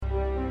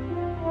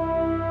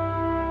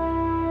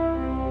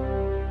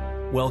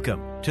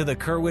Welcome to the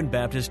Kerwin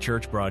Baptist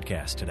Church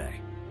broadcast today.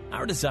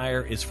 Our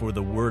desire is for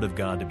the Word of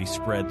God to be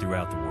spread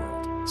throughout the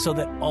world so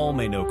that all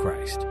may know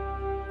Christ.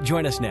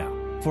 Join us now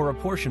for a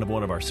portion of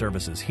one of our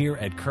services here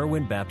at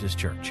Kerwin Baptist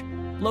Church,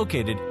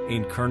 located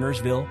in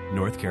Kernersville,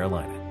 North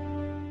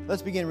Carolina.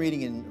 Let's begin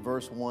reading in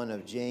verse 1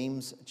 of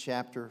James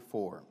chapter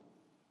 4.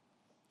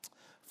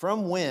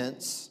 From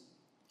whence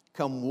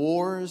come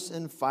wars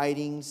and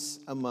fightings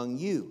among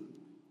you?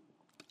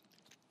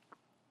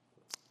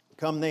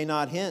 Come they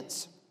not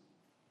hence,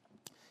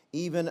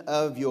 even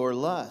of your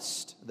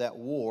lust that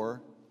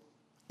war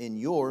in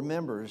your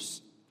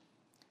members?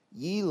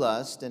 Ye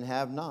lust and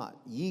have not.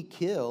 Ye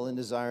kill and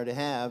desire to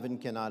have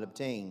and cannot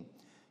obtain.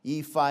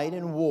 Ye fight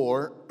and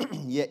war,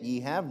 yet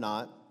ye have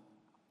not,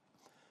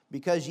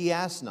 because ye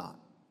ask not.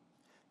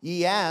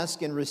 Ye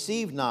ask and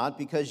receive not,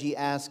 because ye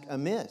ask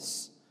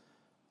amiss,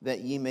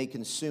 that ye may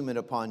consume it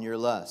upon your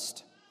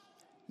lust.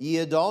 Ye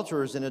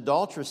adulterers and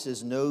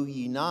adulteresses, know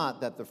ye not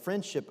that the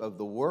friendship of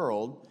the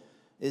world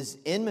is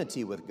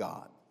enmity with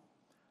God?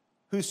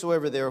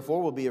 Whosoever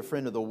therefore will be a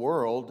friend of the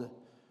world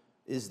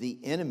is the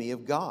enemy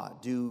of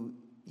God. Do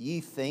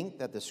ye think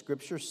that the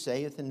Scripture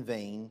saith in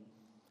vain,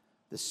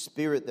 the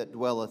Spirit that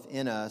dwelleth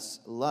in us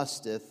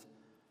lusteth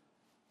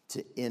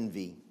to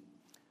envy?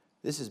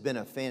 This has been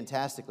a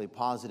fantastically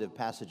positive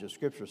passage of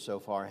Scripture so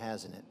far,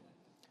 hasn't it?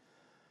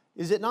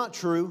 Is it not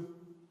true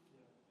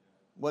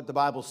what the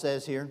Bible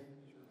says here?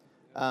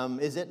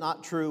 Is it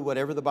not true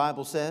whatever the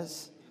Bible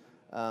says?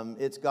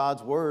 It's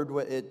God's Word.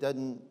 It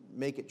doesn't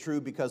make it true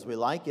because we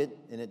like it,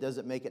 and it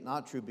doesn't make it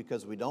not true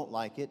because we don't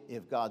like it.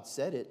 If God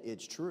said it,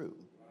 it's true.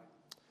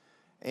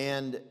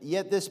 And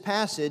yet this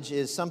passage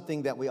is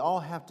something that we all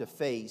have to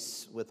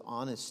face with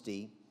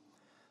honesty,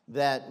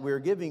 that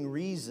we're giving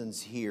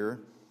reasons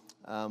here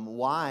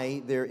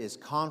why there is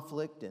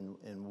conflict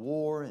and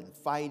war and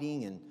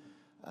fighting and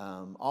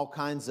all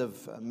kinds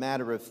of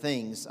matter of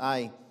things.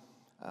 I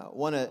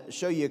want to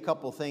show you a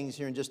couple things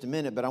here in just a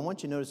minute, but I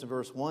want you to notice in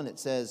verse 1 it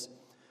says,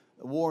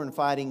 war and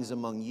fightings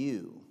among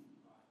you.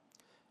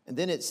 And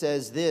then it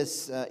says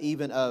this,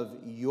 even of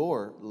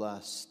your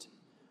lust,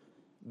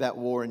 that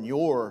war in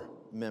your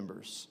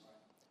members.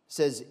 It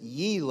says,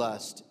 ye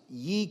lust,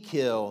 ye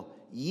kill,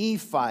 ye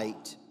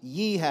fight,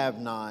 ye have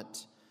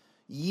not,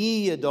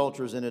 ye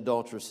adulterers and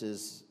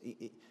adulteresses.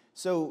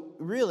 So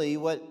really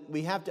what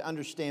we have to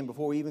understand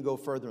before we even go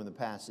further in the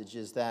passage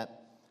is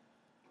that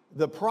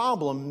the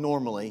problem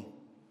normally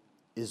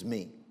is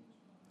me.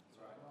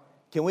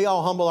 Can we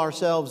all humble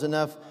ourselves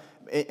enough?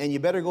 And you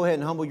better go ahead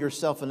and humble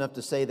yourself enough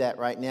to say that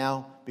right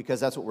now, because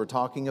that's what we're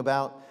talking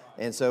about.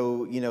 And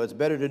so, it's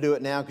better to do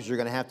it now because you're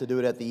going to have to do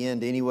it at the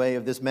end anyway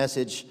of this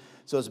message.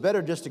 So it's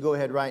better just to go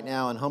ahead right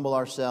now and humble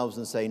ourselves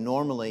and say,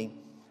 normally,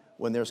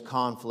 when there's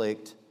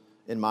conflict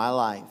in my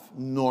life,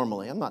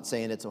 normally, I'm not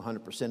saying it's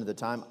 100% of the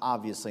time,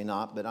 obviously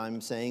not, but I'm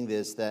saying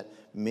this, that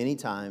many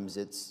times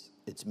it's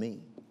me.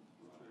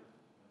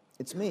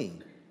 It's me.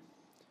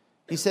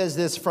 He says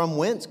this, from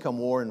whence come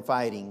war and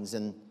fightings?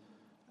 And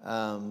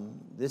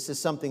this is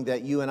something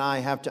that you and I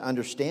have to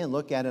understand,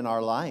 look at in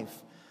our life.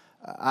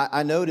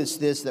 I notice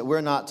this, that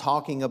we're not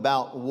talking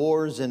about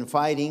wars and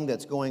fighting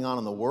that's going on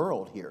in the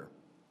world here.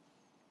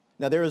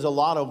 Now, there is a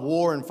lot of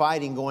war and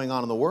fighting going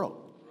on in the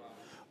world,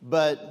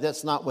 but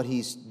that's not what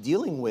he's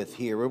dealing with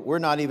here. We're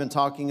not even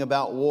talking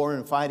about war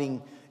and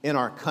fighting in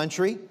our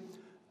country.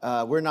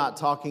 We're not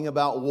talking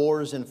about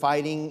wars and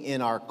fighting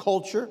in our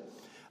culture.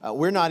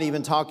 We're not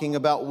even talking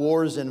about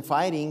wars and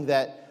fighting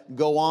that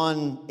go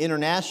on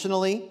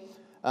internationally.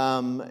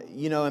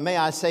 And may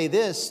I say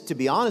this, to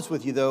be honest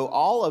with you, though,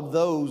 all of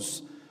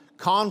those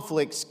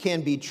conflicts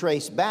can be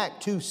traced back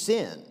to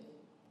sin.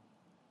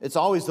 It's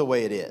always the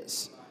way it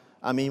is.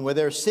 I mean, where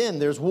there's sin,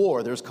 there's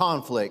war, there's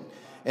conflict.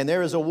 And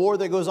there is a war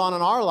that goes on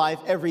in our life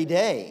every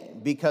day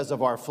because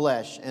of our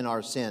flesh and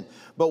our sin.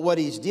 But what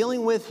he's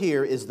dealing with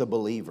here is the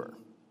believer.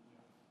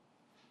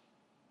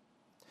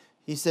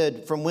 He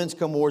said, from whence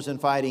come wars and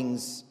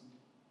fightings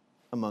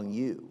among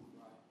you?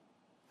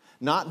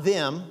 Not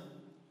them,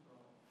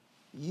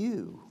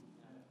 you.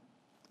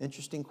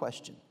 Interesting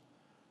question.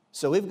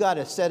 So we've got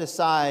to set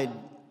aside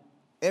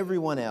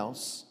everyone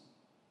else,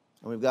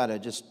 and we've got to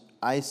just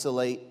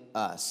isolate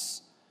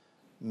us.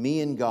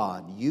 Me and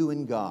God, you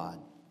and God.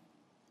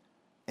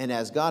 And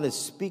as God is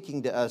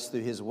speaking to us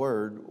through His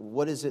Word,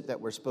 what is it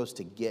that we're supposed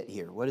to get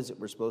here? What is it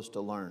we're supposed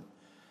to learn?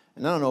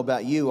 And I don't know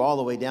about you, all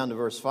the way down to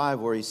verse 5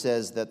 where he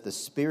says that the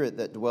Spirit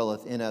that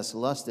dwelleth in us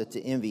lusteth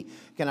to envy.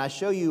 Can I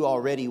show you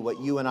already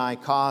what you and I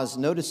cause?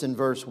 Notice in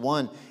verse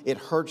 1, it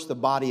hurts the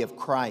body of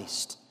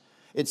Christ.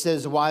 It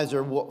says, why is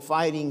there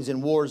fightings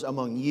and wars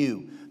among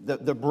you?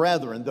 the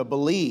brethren, the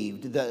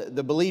believed,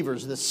 the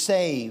believers, the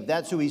saved.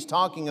 That's who he's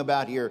talking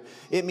about here.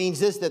 It means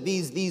this, that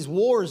these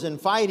wars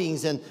and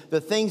fightings and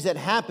the things that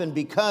happen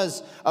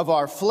because of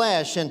our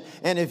flesh. And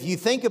if you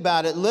think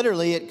about it,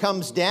 literally, it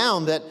comes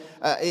down that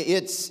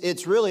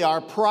it's really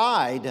our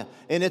pride,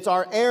 and it's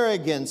our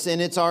arrogance,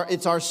 and it's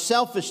our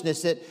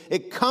selfishness.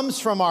 It comes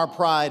from our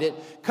pride. It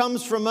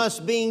comes from us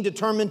being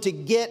determined to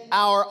get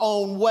our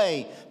own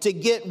way, to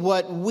get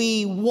what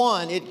we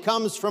want. It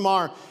comes from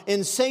our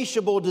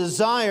insatiable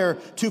desire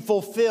to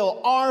fulfill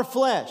our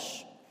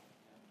flesh.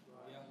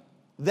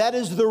 That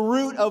is the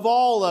root of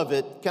all of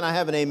it. Can I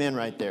have an amen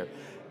right there?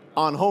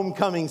 On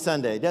Homecoming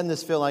Sunday. Doesn't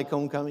this feel like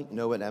homecoming?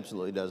 No, it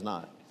absolutely does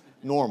not.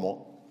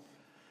 Normal.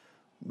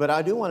 But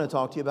I do want to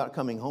talk to you about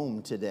coming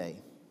home today.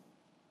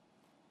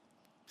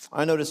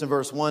 I notice in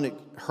verse 1, it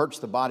hurts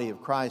the body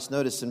of Christ.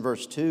 Notice in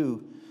verse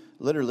 2,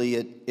 literally,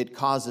 it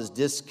causes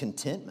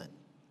discontentment.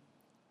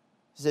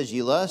 It says,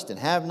 ye lust and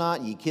have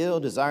not, ye kill,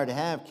 desire to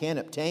have, can't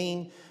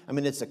obtain. I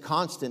mean, it's a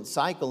constant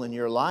cycle in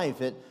your life.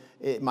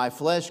 My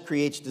flesh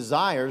creates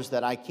desires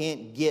that I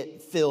can't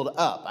get filled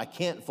up. I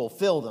can't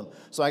fulfill them.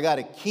 So I got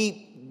to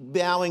keep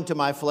bowing to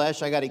my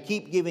flesh. I got to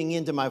keep giving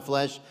in to my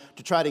flesh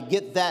to try to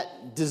get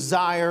that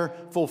desire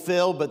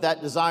fulfilled, but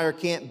that desire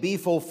can't be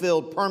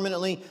fulfilled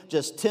permanently,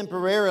 just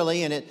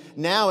temporarily. And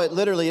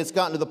it's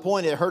gotten to the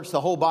point it hurts the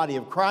whole body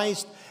of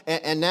Christ.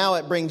 And now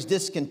it brings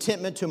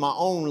discontentment to my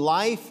own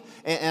life.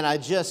 And I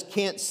just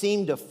can't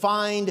seem to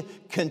find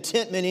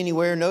contentment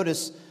anywhere.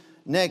 Notice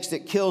next,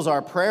 it kills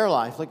our prayer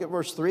life. Look at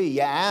verse 3.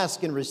 You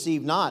ask and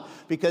receive not,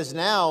 because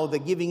now the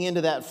giving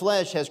into that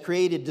flesh has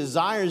created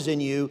desires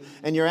in you,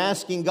 and you're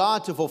asking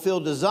God to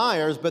fulfill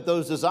desires, but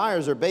those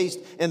desires are based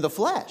in the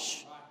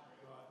flesh.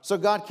 So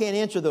God can't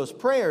answer those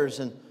prayers,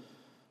 and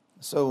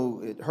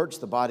so it hurts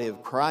the body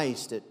of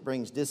Christ. It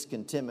brings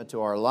discontentment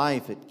to our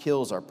life. It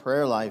kills our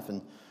prayer life.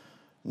 And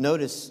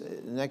notice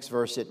the next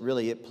verse,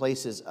 it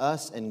places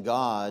us and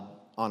God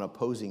on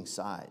opposing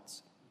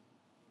sides.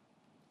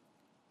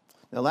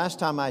 Now, last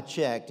time I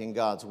checked in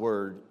God's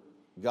Word,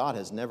 God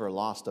has never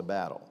lost a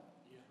battle.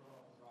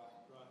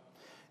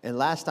 And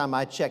last time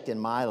I checked in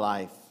my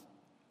life,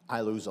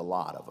 I lose a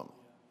lot of them.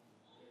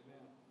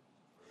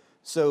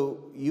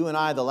 So you and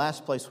I, the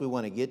last place we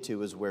want to get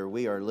to is where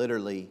we are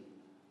literally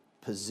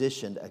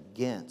positioned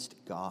against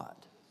God,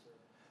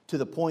 to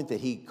the point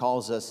that He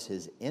calls us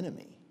His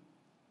enemy.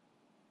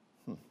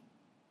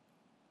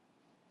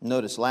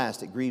 Notice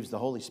last, it grieves the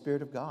Holy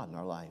Spirit of God in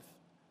our life.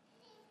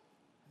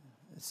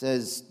 It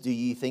says, do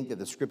ye think that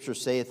the Scripture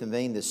saith in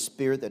vain, the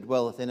Spirit that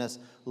dwelleth in us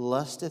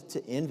lusteth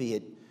to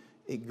envy?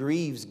 It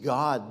grieves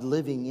God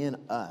living in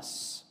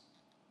us.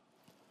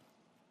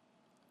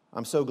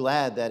 I'm so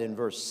glad that in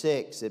verse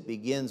 6 it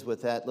begins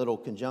with that little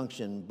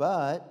conjunction,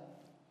 but,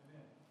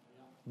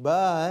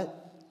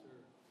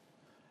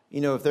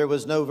 if there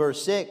was no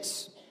verse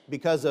 6,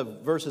 because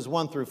of verses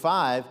 1 through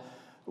 5,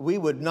 we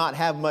would not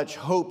have much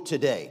hope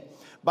today.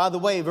 By the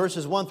way,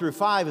 verses 1 through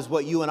 5 is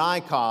what you and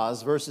I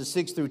cause. Verses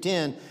 6 through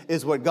 10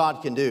 is what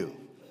God can do.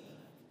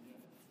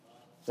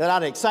 That ought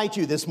to excite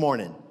you this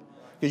morning.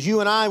 Because you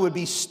and I would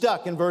be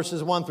stuck in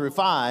verses 1 through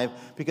 5,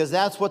 because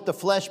that's what the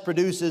flesh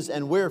produces,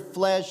 and we're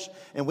flesh,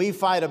 and we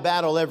fight a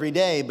battle every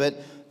day.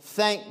 But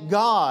thank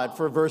God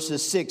for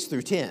verses 6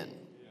 through 10.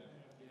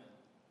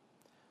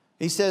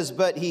 He says,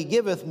 but He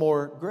giveth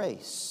more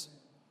grace.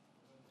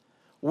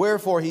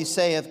 Wherefore He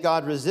saith,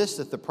 God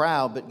resisteth the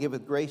proud, but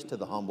giveth grace to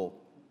the humble.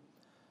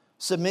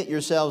 Submit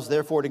yourselves,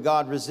 therefore, to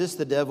God. Resist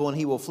the devil, and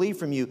he will flee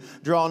from you.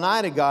 Draw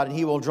nigh to God, and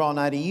He will draw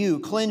nigh to you.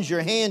 Cleanse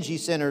your hands, ye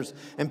sinners,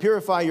 and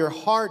purify your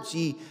hearts,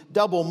 ye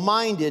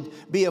double-minded.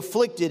 Be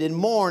afflicted, and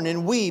mourn,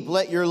 and weep.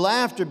 Let your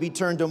laughter be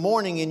turned to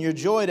mourning, and your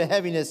joy to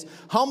heaviness.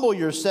 Humble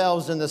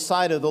yourselves in the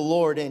sight of the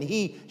Lord, and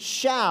He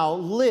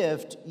shall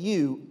lift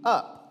you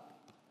up.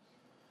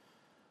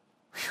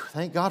 Whew,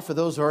 thank God for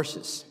those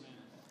verses.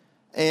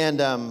 And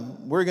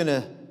we're going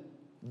to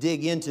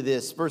dig into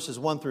this. Verses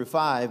 1 through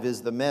 5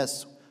 is the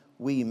mess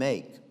we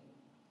make.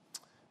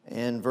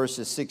 And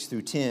verses 6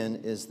 through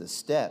 10 is the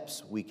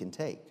steps we can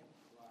take.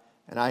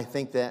 And I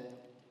think that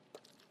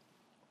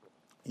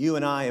you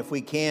and I, if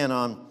we can,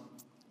 on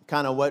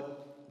kind of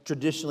what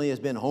traditionally has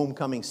been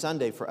Homecoming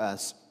Sunday for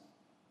us,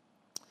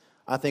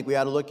 I think we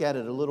ought to look at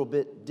it a little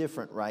bit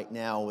different right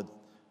now,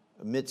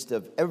 amidst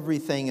of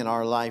everything in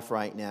our life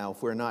right now.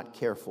 If we're not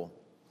careful,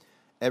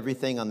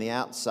 everything on the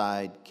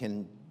outside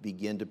can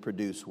begin to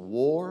produce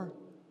war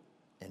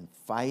and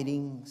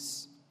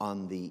fightings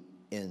on the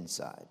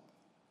inside.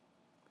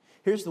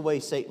 Here's the way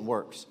Satan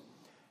works.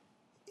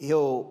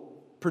 He'll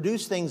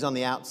produce things on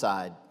the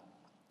outside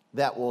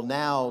that will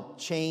now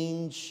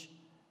change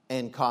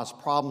and cause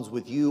problems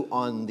with you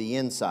on the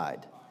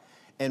inside.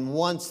 And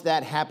once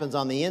that happens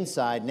on the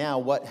inside, now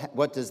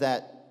what's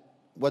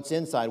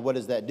inside, what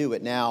does that do?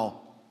 It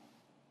now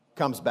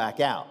comes back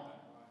out.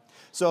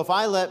 So if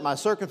I let my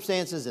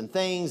circumstances and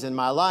things in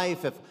my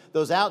life, if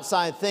those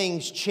outside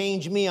things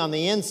change me on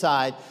the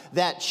inside,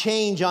 that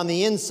change on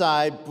the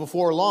inside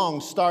before long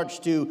starts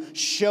to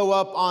show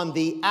up on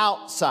the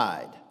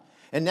outside.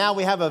 And now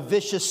we have a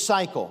vicious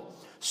cycle.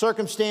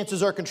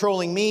 Circumstances are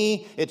controlling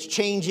me. It's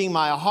changing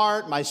my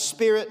heart, my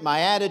spirit,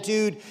 my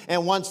attitude.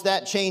 And once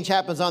that change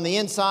happens on the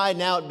inside,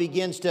 now it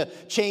begins to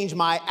change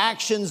my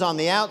actions on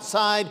the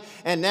outside.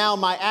 And now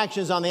my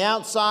actions on the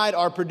outside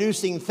are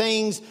producing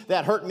things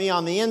that hurt me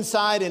on the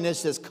inside. And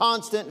it's this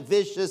constant,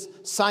 vicious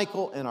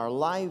cycle in our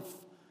life.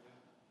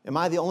 Am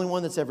I the only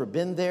one that's ever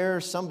been there?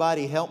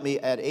 Somebody help me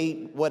at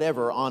 8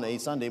 whatever on a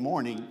Sunday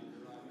morning.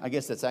 I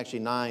guess that's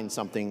actually 9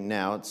 something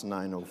now. It's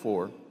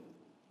 9:04.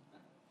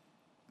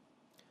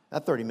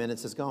 That 30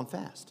 minutes has gone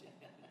fast.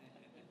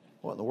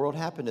 What in the world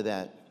happened to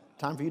that?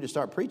 Time for you to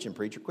start preaching,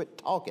 preacher. Quit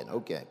talking.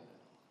 Okay.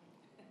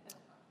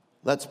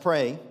 Let's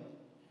pray.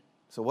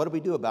 So what do we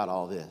do about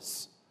all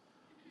this?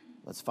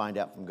 Let's find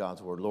out from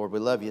God's word. Lord, we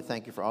love you.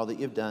 Thank you for all that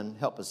you've done.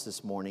 Help us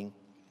this morning.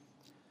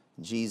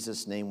 In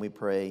Jesus' name we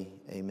pray.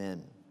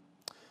 Amen.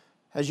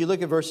 As you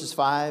look at verse 6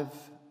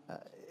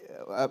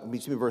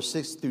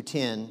 through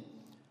 10,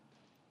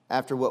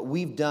 after what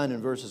we've done in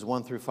verses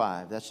 1 through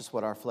 5, that's just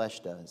what our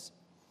flesh does.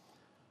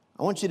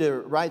 I want you to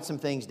write some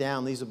things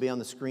down. These will be on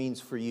the screens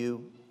for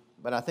you,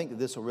 but I think that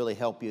this will really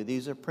help you.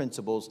 These are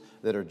principles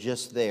that are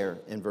just there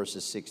in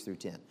verses 6 through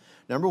 10.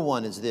 Number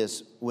 1 is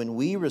this: when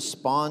we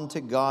respond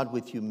to God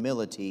with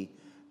humility,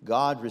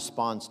 God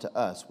responds to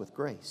us with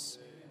grace.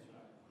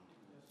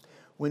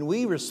 When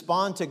we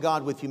respond to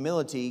God with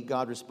humility,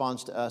 God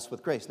responds to us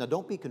with grace. Now,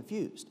 don't be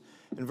confused.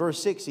 In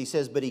verse 6, he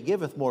says, but he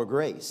giveth more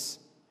grace.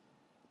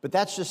 But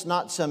that's just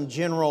not some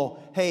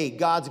general, hey,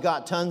 God's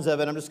got tons of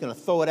it, I'm just going to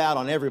throw it out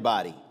on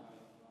everybody.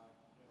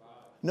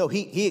 No,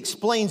 he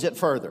explains it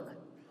further.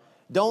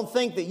 Don't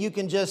think that you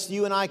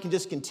and I can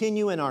just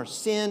continue in our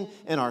sin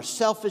and our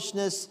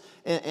selfishness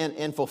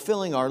and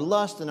fulfilling our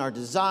lust and our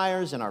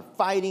desires and our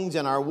fightings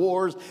and our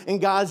wars, and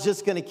God's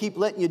just going to keep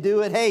letting you do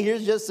it. Hey,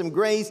 here's just some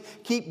grace.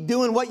 Keep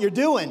doing what you're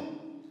doing.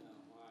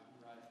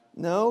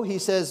 No, he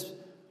says,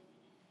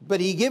 but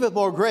he giveth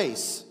more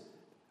grace.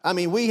 I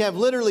mean, we have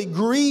literally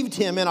grieved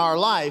him in our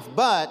life,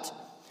 but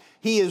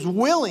he is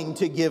willing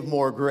to give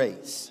more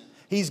grace.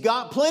 He's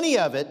got plenty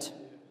of it.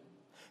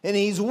 And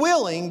he's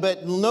willing,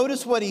 but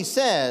notice what he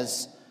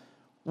says,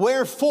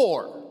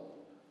 wherefore?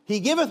 He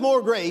giveth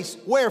more grace,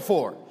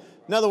 wherefore?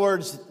 In other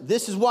words,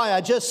 this is why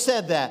I just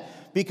said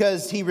that,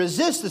 because he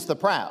resisteth the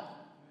proud.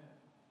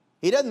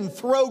 He doesn't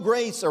throw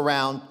grace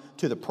around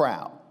to the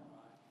proud,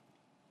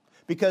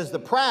 because the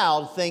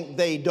proud think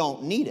they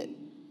don't need it.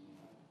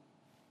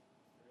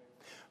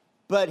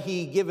 But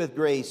he giveth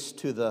grace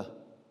to the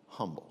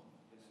humble.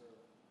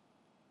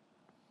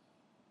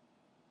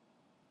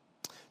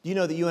 Do you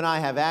know that you and I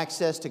have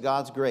access to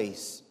God's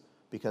grace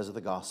because of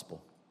the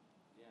gospel?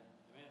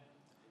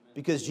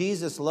 Because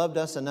Jesus loved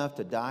us enough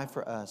to die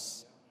for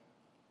us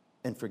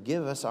and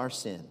forgive us our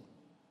sin.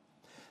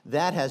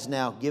 That has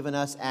now given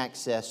us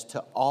access to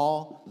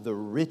all the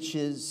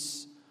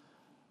riches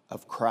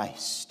of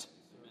Christ.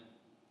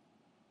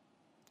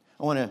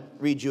 I want to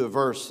read you a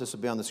verse. This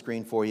will be on the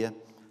screen for you.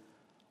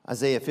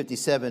 Isaiah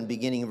 57,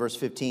 beginning in verse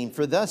 15.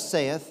 For thus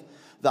saith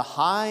the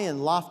high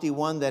and lofty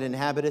one that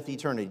inhabiteth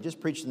eternity. Just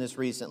preached this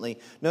recently.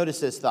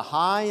 Notice this, the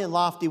high and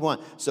lofty one.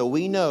 So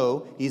we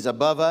know he's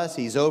above us,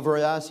 he's over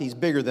us, he's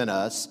bigger than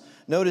us.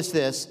 Notice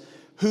this,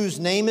 whose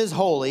name is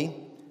holy.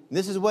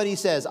 This is what he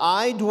says,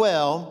 I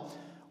dwell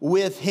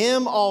with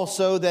him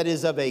also that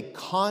is of a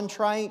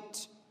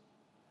contrite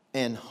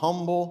and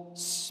humble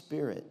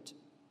spirit,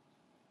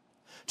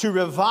 to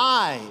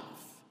revive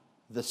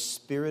the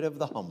spirit of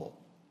the humble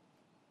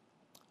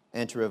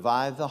and to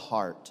revive the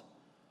heart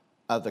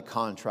of the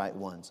contrite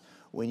ones.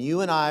 When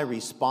you and I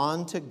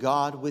respond to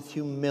God with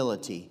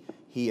humility,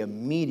 he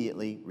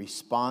immediately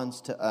responds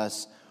to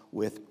us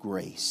with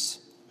grace.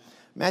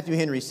 Matthew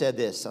Henry said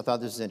this. I thought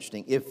this was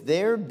interesting. If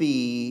there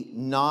be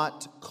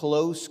not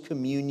close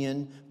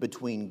communion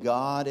between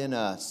God and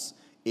us,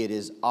 it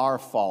is our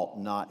fault,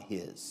 not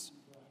his.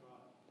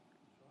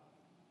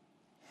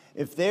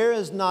 If there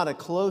is not a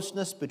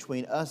closeness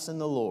between us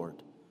and the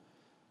Lord,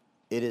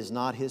 it is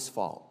not his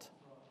fault.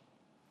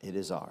 It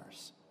is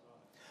ours.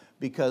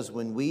 Because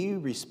when we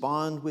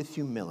respond with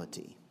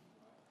humility,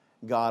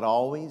 God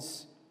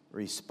always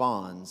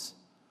responds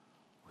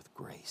with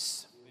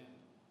grace.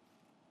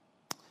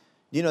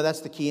 You know, that's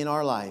the key in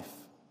our life.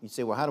 You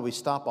say, well, how do we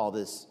stop all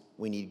this?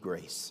 We need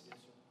grace.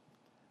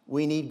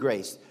 We need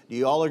grace. Do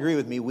you all agree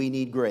with me? We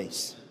need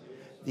grace.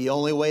 The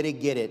only way to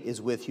get it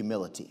is with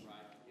humility.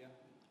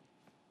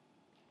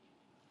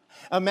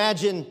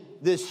 Imagine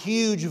this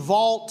huge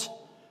vault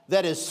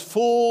that is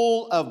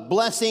full of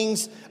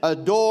blessings, a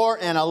door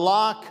and a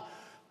lock.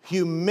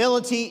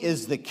 Humility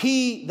is the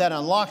key that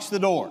unlocks the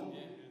door.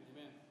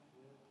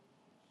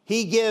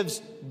 He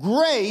gives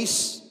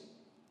grace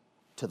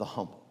to the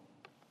humble.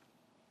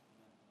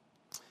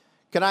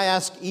 Can I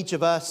ask each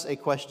of us a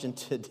question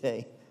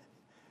today?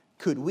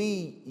 Could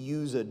we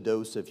use a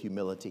dose of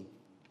humility?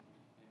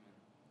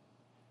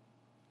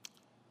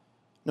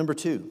 Number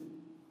 2,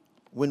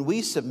 when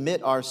we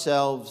submit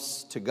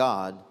ourselves to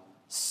God,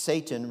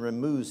 Satan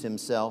removes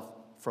himself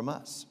from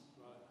us.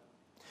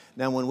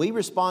 Now, when we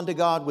respond to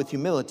God with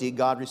humility,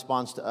 God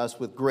responds to us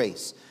with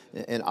grace.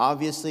 And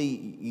obviously,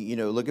 you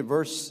know, look at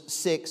verse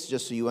 6,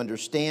 just so you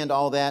understand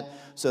all that,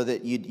 so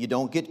that you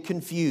don't get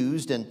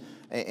confused and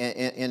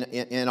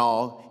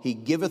all. He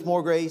giveth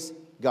more grace.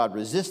 God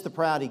resists the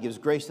proud. He gives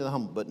grace to the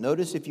humble. But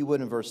notice, if you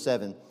would, in verse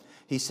 7,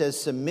 he says,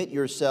 submit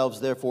yourselves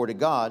therefore to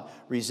God,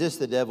 resist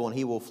the devil, and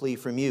he will flee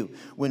from you.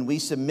 When we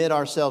submit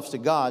ourselves to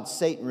God,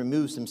 Satan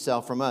removes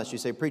himself from us. You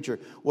say, preacher,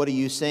 what are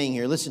you saying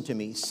here? Listen to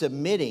me.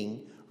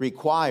 Submitting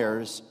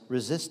requires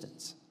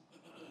resistance.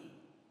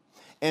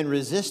 And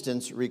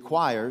resistance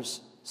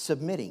requires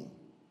submitting.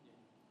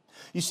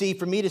 You see,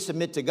 for me to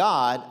submit to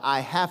God, I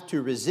have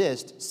to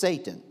resist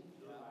Satan.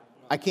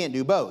 I can't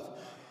do both.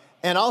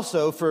 And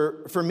also,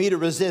 for me to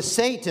resist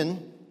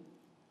Satan,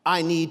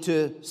 I need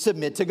to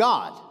submit to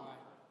God.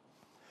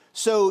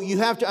 So you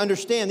have to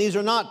understand, these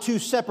are not two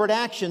separate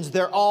actions.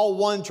 They're all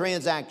one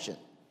transaction.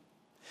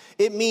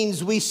 It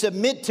means we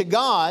submit to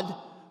God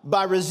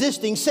by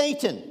resisting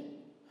Satan.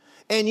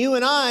 And you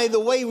and I, the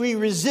way we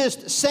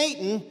resist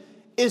Satan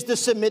is to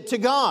submit to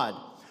God.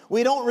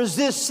 We don't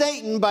resist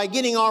Satan by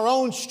getting our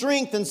own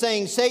strength and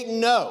saying, Satan,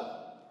 no.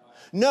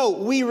 No,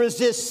 we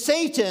resist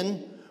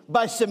Satan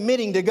by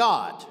submitting to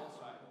God.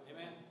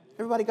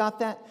 Everybody got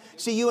that?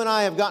 See, you and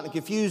I have gotten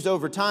confused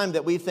over time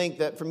that we think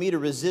that for me to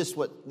resist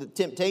the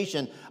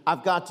temptation,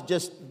 I've got to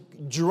just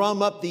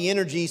drum up the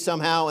energy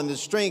somehow and the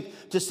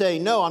strength to say,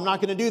 no, I'm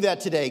not going to do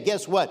that today.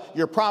 Guess what?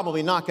 You're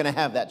probably not going to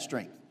have that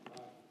strength.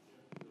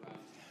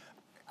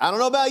 I don't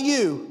know about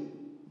you,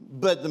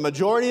 but the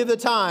majority of the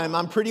time,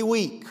 I'm pretty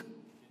weak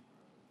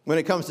when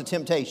it comes to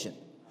temptation.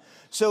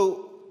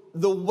 So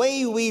the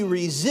way we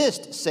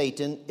resist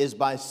Satan is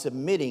by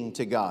submitting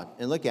to God.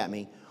 And look at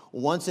me.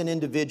 Once an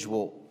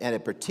individual at a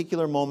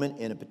particular moment,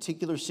 in a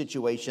particular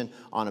situation,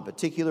 on a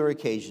particular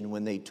occasion,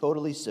 when they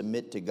totally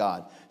submit to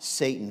God,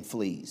 Satan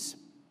flees.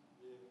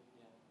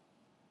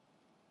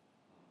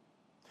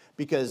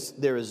 Because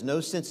there is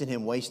no sense in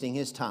him wasting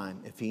his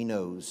time if he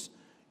knows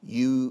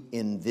you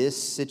in this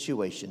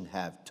situation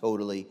have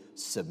totally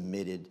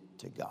submitted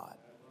to God.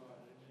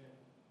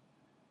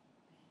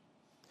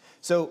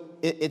 So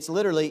it's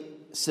literally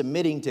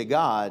submitting to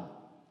God,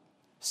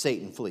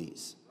 Satan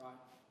flees.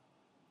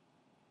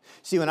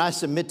 See, when I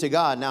submit to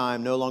God, now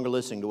I'm no longer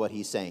listening to what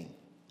he's saying.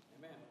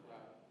 Amen.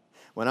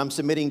 When I'm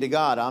submitting to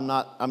God, I'm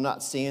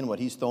not seeing what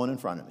he's throwing in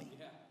front of me.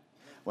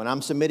 When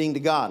I'm submitting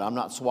to God, I'm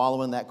not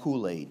swallowing that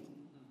Kool-Aid.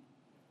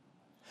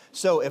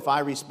 So if I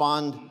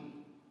respond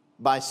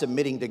by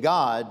submitting to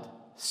God,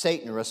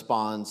 Satan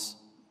responds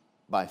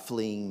by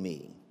fleeing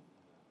me.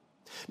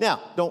 Now,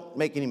 don't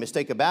make any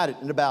mistake about it.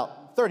 In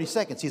about 30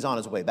 seconds, he's on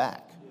his way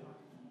back.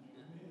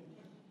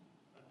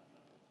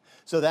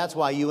 So that's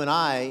why you and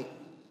I,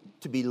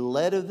 to be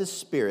led of the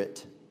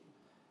Spirit,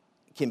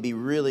 can be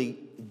really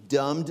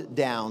dumbed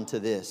down to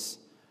this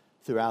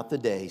throughout the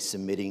day,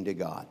 submitting to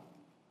God.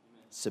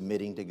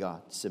 Submitting to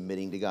God,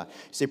 submitting to God.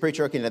 You say,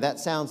 preacher, okay, now that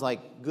sounds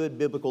like good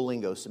biblical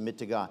lingo, submit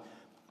to God.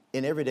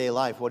 In everyday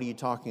life, what are you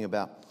talking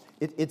about?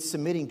 It's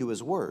submitting to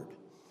His Word.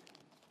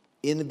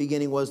 In the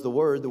beginning was the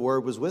Word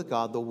was with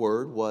God, the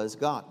Word was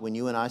God. When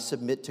you and I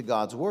submit to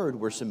God's Word,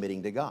 we're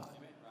submitting to God.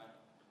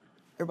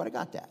 Everybody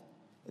got that?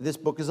 This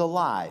book is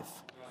alive.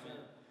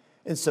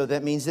 And so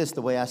that means this,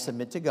 the way I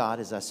submit to God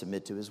is I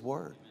submit to His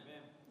Word.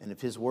 And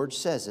if His Word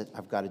says it,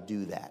 I've got to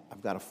do that.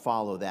 I've got to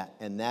follow that.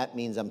 And that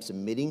means I'm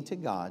submitting to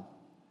God,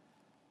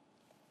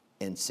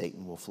 and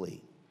Satan will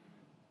flee.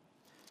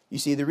 You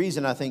see, the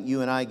reason I think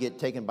you and I get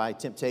taken by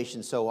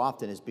temptation so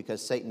often is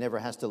because Satan never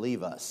has to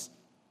leave us.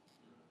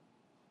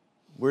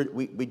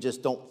 We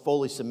just don't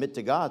fully submit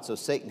to God, so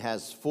Satan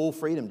has full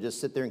freedom to just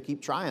sit there and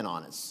keep trying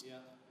on us. Yeah.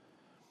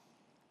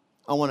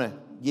 I want to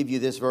give you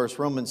this verse,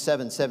 Romans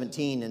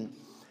 7:17,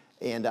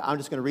 and I'm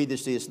just going to read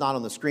this to you. It's not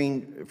on the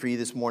screen for you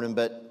this morning,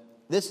 but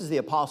this is the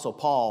Apostle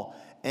Paul,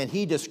 and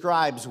he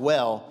describes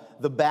well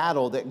the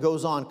battle that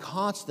goes on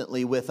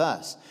constantly with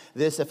us.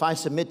 This, if I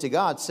submit to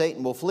God,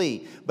 Satan will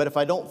flee. But if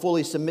I don't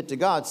fully submit to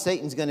God,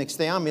 Satan's going to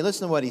stay on me.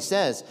 Listen to what he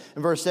says.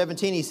 In verse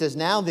 17, he says,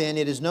 now then,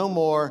 it is no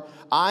more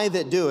I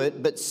that do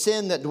it, but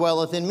sin that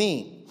dwelleth in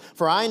me.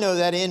 For I know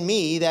that in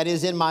me, that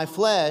is in my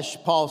flesh,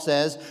 Paul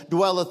says,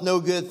 dwelleth no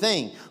good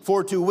thing.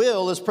 For to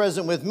will is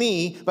present with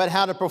me, but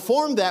how to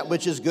perform that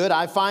which is good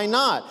I find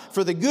not.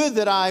 For the good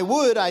that I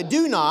would, I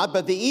do not,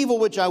 but the evil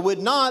which I would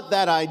not,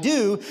 that I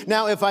do.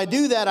 Now if I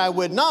do that I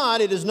would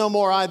not, it is no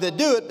more I that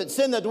do it, but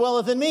sin that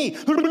dwelleth in me.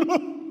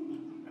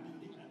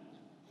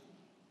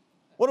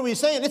 What are we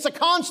saying? It's a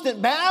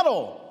constant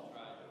battle.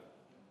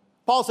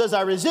 Paul says,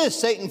 I resist,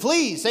 Satan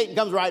flees, Satan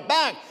comes right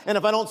back. And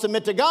if I don't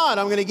submit to God,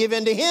 I'm going to give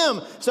in to him.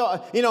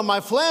 So,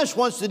 my flesh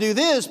wants to do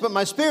this, but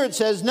my spirit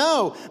says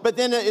no. But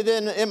then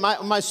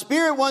my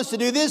spirit wants to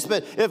do this,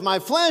 but if my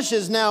flesh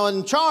is now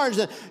in charge,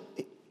 then,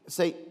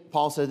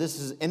 Paul said, this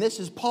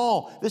is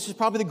Paul. This is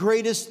probably the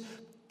greatest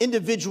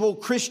individual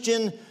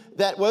Christian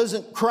that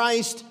wasn't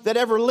Christ that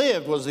ever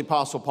lived, was the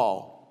Apostle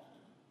Paul.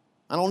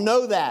 I don't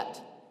know that.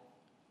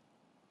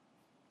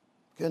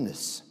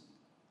 Goodness.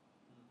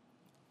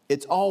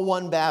 It's all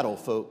one battle,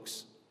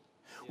 folks.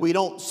 we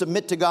don't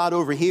submit to God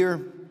over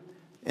here,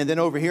 and then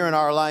over here in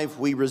our life,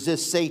 we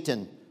resist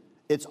Satan.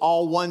 It's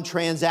all one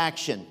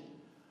transaction.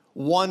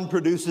 One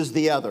produces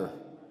the other.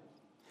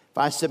 If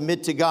I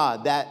submit to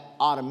God, that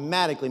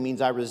automatically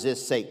means I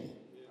resist Satan.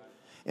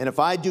 And if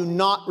I do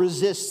not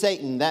resist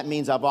Satan, that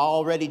means I've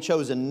already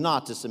chosen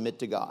not to submit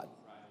to God.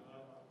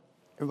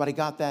 Everybody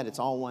got that? It's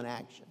all one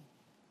action.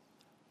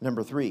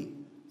 Number 3,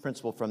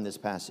 principle from this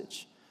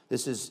passage.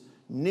 This is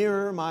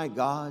nearer, my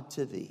God,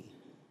 to thee.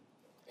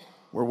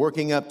 We're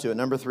working up to it.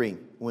 Number 3,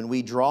 when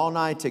we draw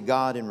nigh to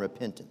God in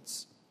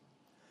repentance,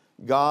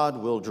 God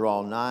will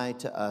draw nigh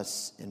to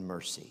us in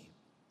mercy.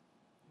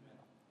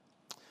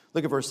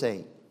 Look at verse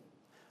 8.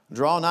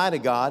 Draw nigh to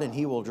God, and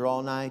he will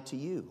draw nigh to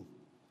you.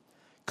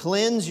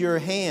 Cleanse your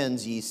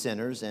hands, ye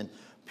sinners, and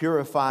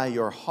purify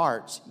your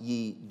hearts,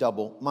 ye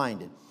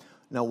double-minded.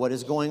 Now, what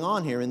is going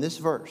on here in this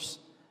verse?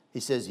 He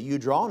says, you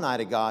draw nigh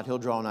to God, he'll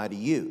draw nigh to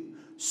you.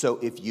 So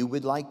if you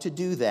would like to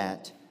do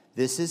that,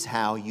 this is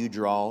how you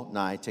draw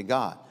nigh to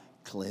God.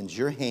 Cleanse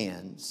your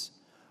hands,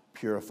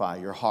 purify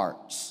your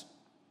hearts.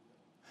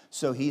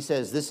 So he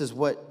says this is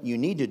what you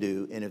need to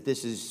do, and if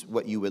this is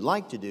what you would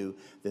like to do,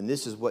 then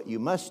this is what you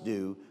must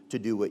do to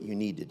do what you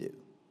need to do.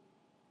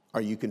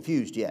 Are you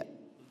confused yet?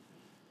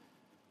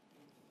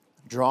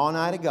 Draw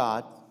nigh to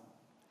God,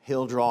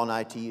 he'll draw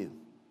nigh to you.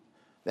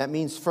 That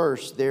means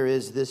first there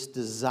is this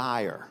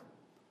desire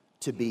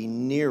to be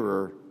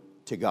nearer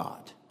to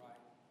God.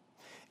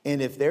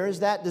 And if there is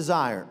that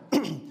desire,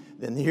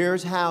 then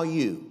here's how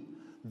you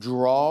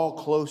draw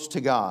close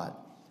to God.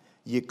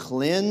 You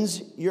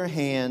cleanse your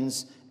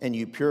hands and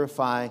you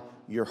purify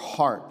your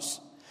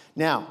hearts.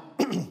 Now,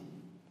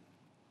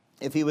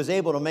 if he was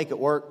able to make it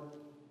work,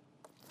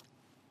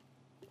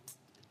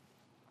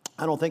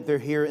 I don't think they're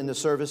here in the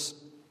service.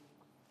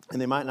 And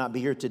they might not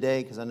be here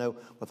today because I know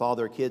with all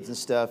their kids and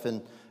stuff.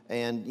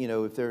 And you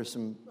know, if there's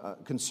some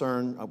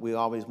concern, we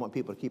always want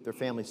people to keep their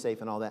families safe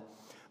and all that.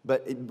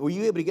 But were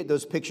you able to get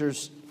those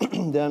pictures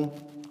done?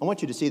 I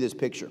want you to see this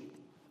picture.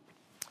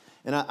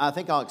 And I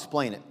think I'll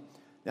explain it.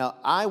 Now,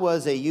 I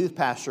was a youth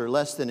pastor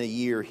less than a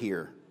year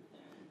here.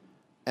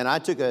 And I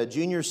took a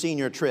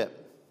junior-senior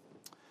trip.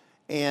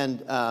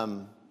 And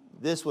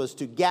this was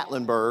to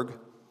Gatlinburg.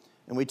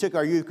 And we took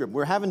our youth group.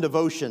 We're having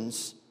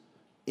devotions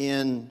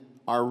in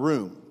our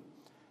room.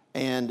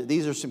 And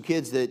these are some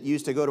kids that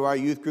used to go to our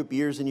youth group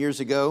years and years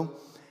ago.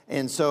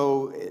 And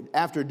so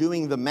after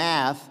doing the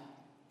math,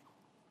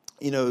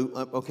 you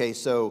know, okay,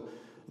 so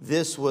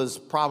this was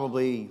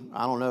probably,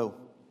 I don't know,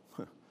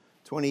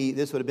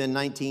 this would have been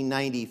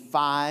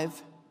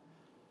 1995,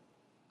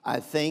 I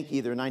think,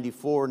 either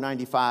 94 or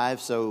 95.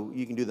 So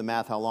you can do the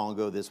math how long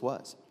ago this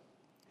was.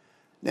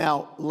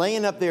 Now,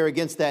 laying up there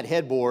against that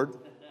headboard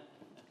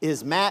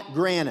is Matt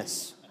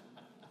Granis.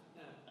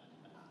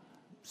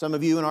 Some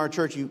of you in our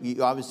church,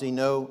 you obviously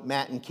know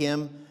Matt and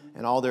Kim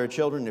and all their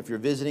children. If you're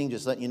visiting,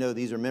 just letting you know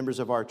these are members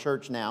of our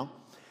church now.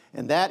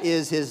 And that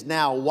is his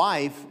now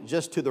wife,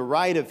 just to the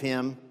right of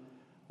him,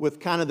 with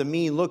kind of the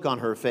mean look on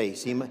her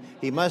face.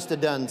 He must have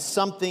done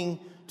something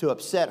to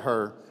upset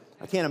her.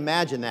 I can't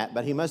imagine that,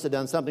 but he must have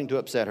done something to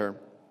upset her.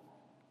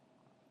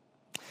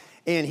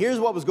 And here's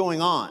what was going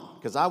on,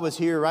 because I was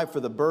here right for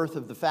the birth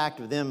of the fact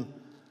of them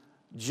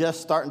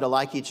just starting to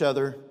like each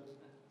other,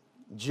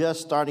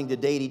 just starting to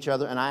date each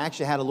other, and I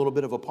actually had a little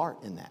bit of a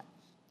part in that.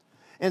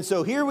 And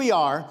so here we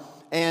are,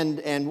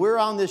 and we're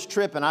on this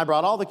trip, and I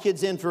brought all the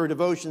kids in for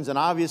devotions, and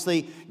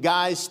obviously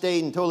guys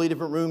stayed in totally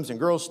different rooms, and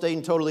girls stayed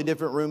in totally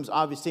different rooms,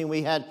 obviously, and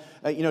we had,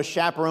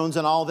 chaperones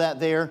and all that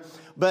there.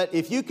 But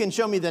if you can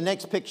show me the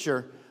next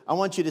picture, I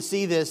want you to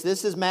see this.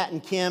 This is Matt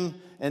and Kim,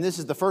 and this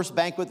is the first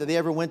banquet that they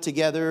ever went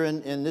together,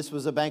 and this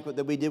was a banquet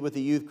that we did with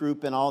the youth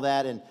group and all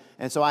that,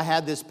 and so I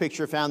had this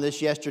picture, found this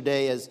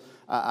yesterday, as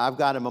I've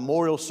got a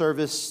memorial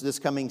service this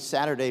coming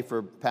Saturday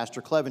for Pastor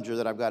Clevenger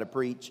that I've got to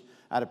preach.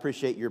 I'd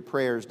appreciate your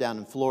prayers down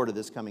in Florida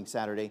this coming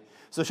Saturday.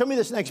 So show me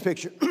this next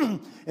picture.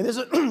 And this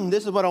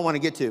is what I want to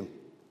get to.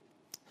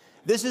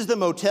 This is the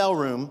motel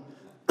room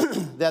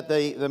that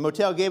the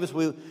motel gave us.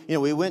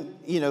 We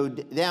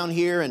went down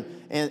here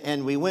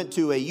and we went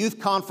to a youth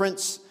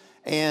conference.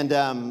 And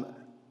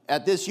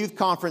at this youth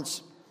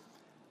conference,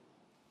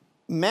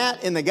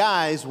 Matt and the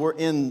guys were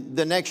in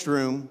the next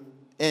room.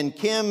 And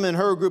Kim and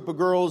her group of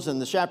girls and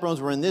the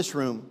chaperones were in this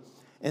room.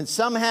 And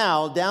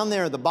somehow, down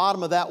there at the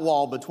bottom of that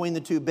wall between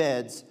the two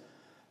beds,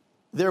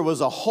 there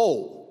was a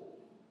hole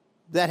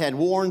that had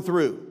worn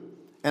through.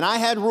 And I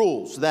had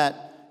rules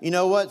that,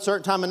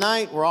 certain time of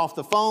night, we're off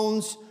the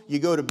phones, you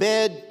go to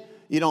bed,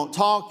 you don't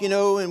talk,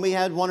 and we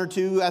had one or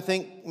two, I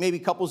think, maybe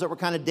couples that were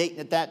kind of dating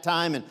at that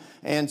time.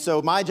 And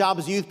so my job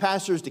as youth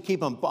pastor is to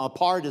keep them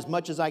apart as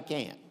much as I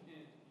can.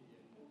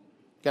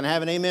 Can I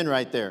have an amen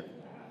right there?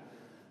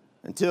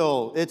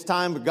 Until it's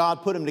time for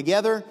God put them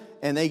together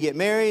and they get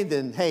married,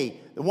 then hey,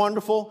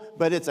 wonderful.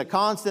 But it's a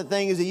constant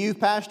thing as a youth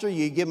pastor.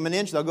 You give them an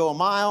inch, they'll go a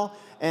mile,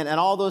 and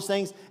all those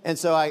things. And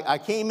so I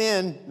came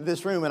in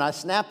this room and I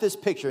snapped this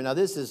picture. Now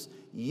this is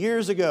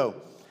years ago.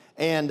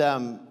 And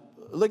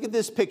look at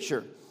this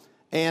picture.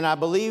 And I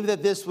believe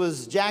that this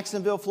was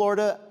Jacksonville,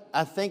 Florida.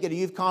 I think at a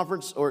youth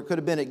conference, or it could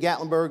have been at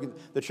Gatlinburg,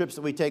 the trips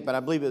that we take, but I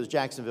believe it was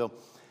Jacksonville.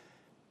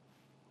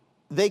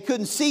 They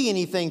couldn't see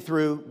anything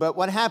through, but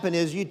what happened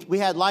is we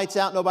had lights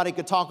out. Nobody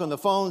could talk on the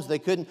phones.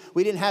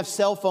 We didn't have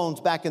cell phones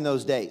back in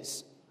those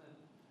days.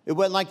 It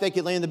wasn't like they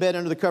could lay in the bed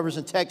under the covers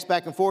and text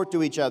back and forth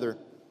to each other.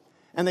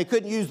 And they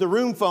couldn't use the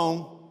room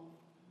phone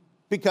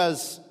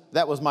because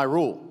that was my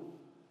rule.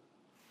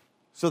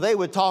 So they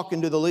would talk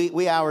into the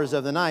wee hours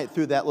of the night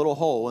through that little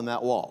hole in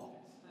that wall.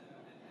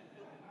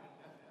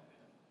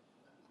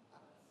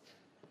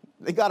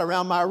 They got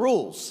around my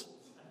rules.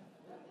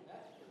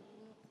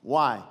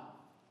 Why?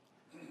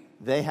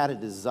 They had a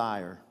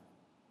desire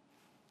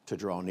to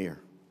draw near.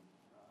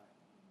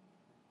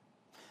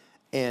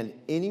 And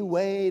any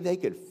way they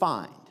could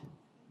find,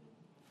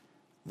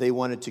 they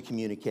wanted to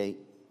communicate.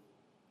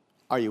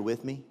 Are you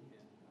with me?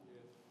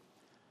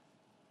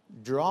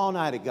 Draw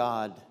nigh to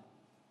God,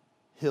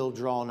 He'll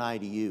draw nigh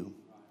to you.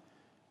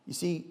 You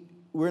see,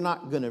 we're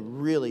not going to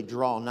really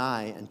draw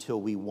nigh until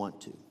we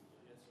want to.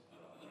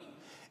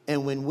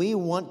 And when we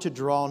want to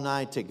draw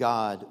nigh to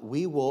God,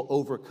 we will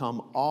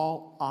overcome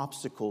all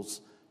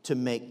obstacles to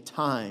make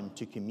time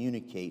to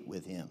communicate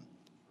with Him.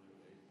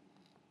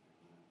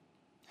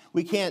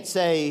 We can't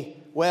say,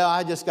 well,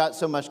 I just got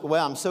so much,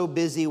 well, I'm so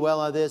busy,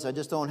 well, this, I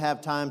just don't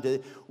have time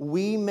to.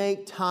 We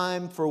make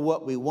time for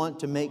what we want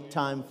to make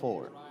time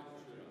for.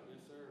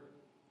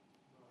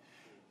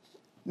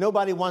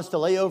 Nobody wants to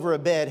lay over a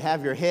bed,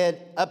 have your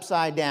head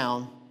upside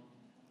down,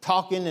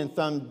 talking in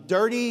some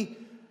dirty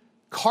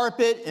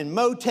carpet and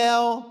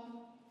motel,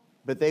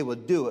 but they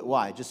would do it.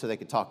 Why? Just so they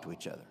could talk to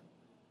each other.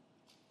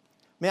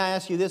 May I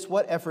ask you this?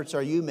 What efforts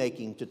are you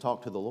making to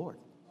talk to the Lord?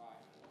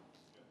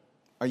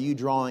 Are you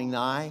drawing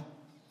nigh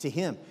to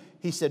Him?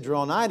 He said,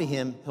 draw nigh to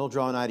Him, He'll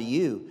draw nigh to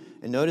you.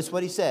 And notice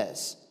what He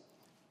says.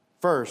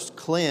 First,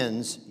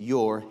 cleanse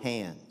your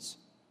hands.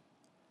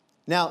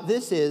 Now,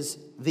 this is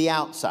the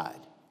outside.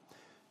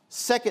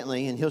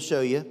 Secondly, and He'll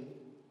show you,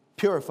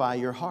 purify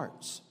your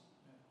hearts.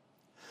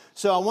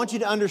 So I want you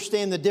to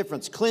understand the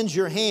difference. Cleanse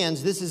your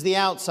hands, this is the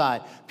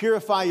outside.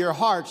 Purify your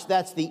hearts,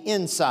 that's the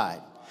inside.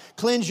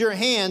 Cleanse your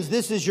hands,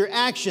 this is your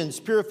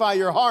actions. Purify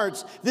your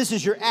hearts, this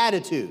is your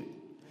attitude.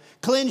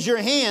 Cleanse your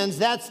hands,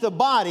 that's the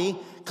body.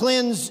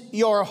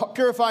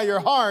 Purify your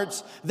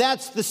hearts,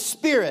 that's the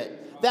spirit.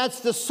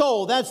 That's the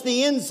soul, that's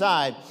the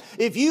inside.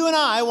 If you and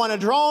I want to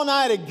draw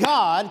nigh to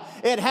God,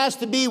 it has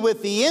to be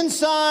with the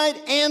inside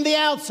and the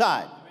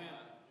outside.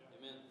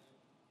 Amen.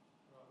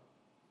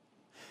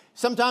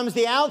 Sometimes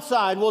the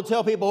outside will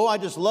tell people, oh, I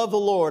just love the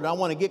Lord. I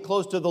want to get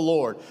close to the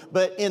Lord.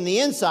 But in the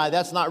inside,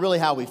 that's not really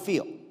how we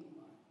feel.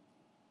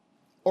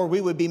 Or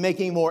we would be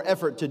making more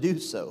effort to do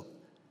so.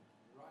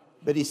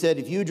 But He said,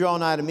 if you draw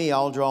nigh to me,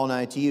 I'll draw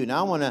nigh to you.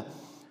 Now I want to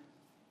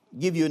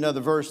give you another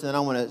verse, and then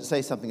I want to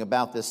say something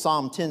about this.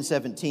 Psalm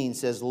 10:17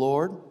 says,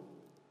 Lord,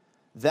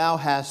 Thou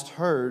hast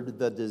heard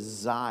the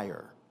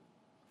desire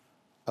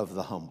of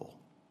the humble.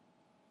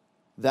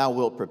 Thou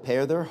wilt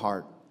prepare their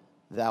heart.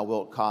 Thou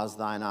wilt cause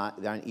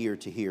thine ear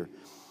to hear.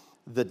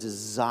 The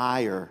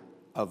desire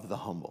of the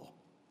humble.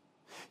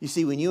 You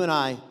see, when you and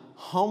I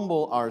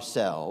humble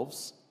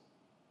ourselves,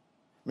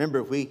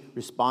 remember, if we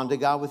respond to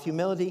God with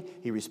humility,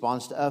 He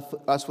responds to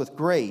us with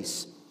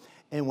grace.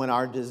 And when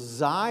our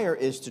desire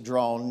is to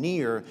draw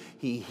near,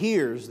 He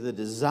hears the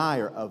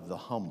desire of the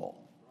humble.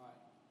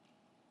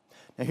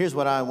 Now, here's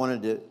what I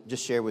wanted to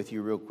just share with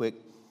you real quick.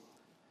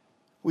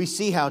 We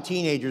see how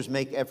teenagers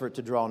make effort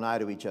to draw nigh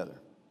to each other.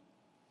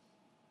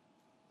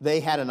 They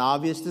had an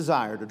obvious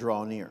desire to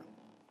draw near.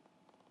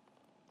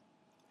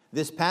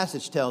 This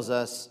passage tells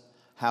us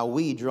how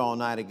we draw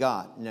nigh to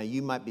God. Now,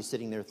 you might be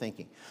sitting there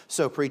thinking,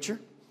 so preacher,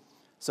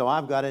 so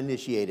I've got to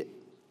initiate it.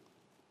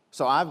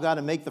 So I've got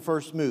to make the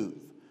first move.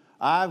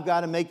 I've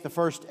got to make the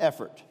first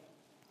effort.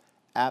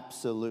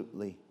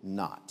 Absolutely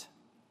not.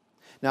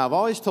 Now, I've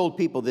always told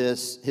people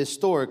this.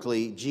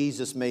 Historically,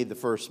 Jesus made the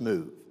first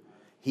move.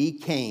 He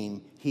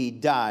came, He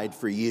died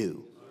for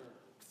you.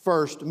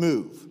 First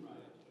move.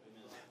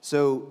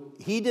 So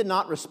He did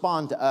not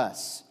respond to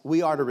us.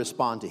 We are to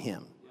respond to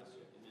Him.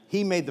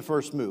 He made the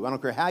first move. I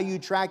don't care how you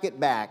track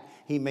it back,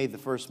 He made the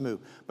first move.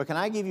 But can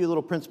I give you a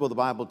little principle the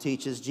Bible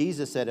teaches?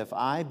 Jesus said, if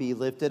I be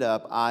lifted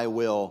up, I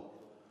will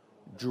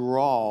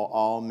draw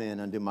all men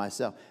unto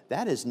myself.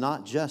 That is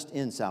not just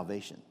in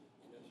salvation.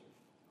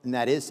 And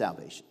that is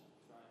salvation.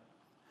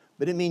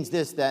 But it means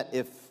this, that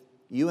if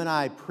you and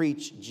I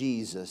preach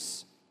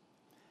Jesus,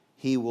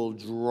 He will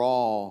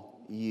draw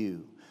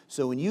you.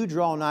 So when you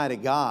draw nigh to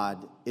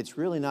God, it's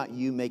really not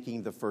you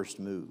making the first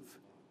move.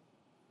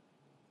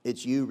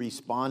 It's you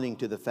responding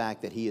to the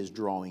fact that He is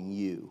drawing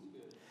you.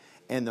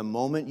 And the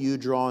moment you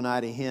draw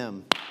nigh to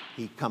Him,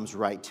 He comes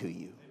right to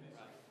you.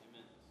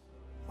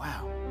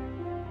 Wow.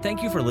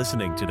 Thank you for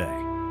listening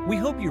today. We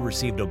hope you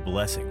received a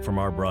blessing from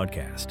our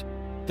broadcast.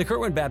 The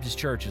Kerwin Baptist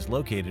Church is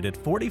located at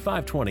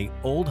 4520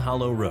 Old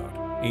Hollow Road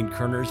in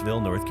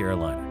Kernersville, North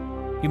Carolina.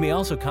 You may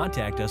also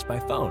contact us by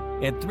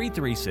phone at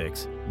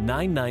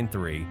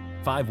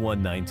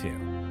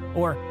 336-993-5192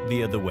 or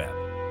via the web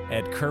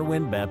at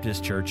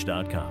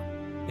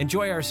kerwinbaptistchurch.com.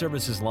 Enjoy our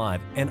services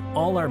live and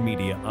all our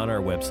media on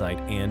our website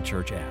and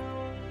church app.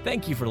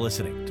 Thank you for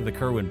listening to the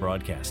Kerwin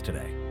broadcast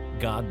today.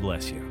 God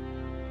bless you.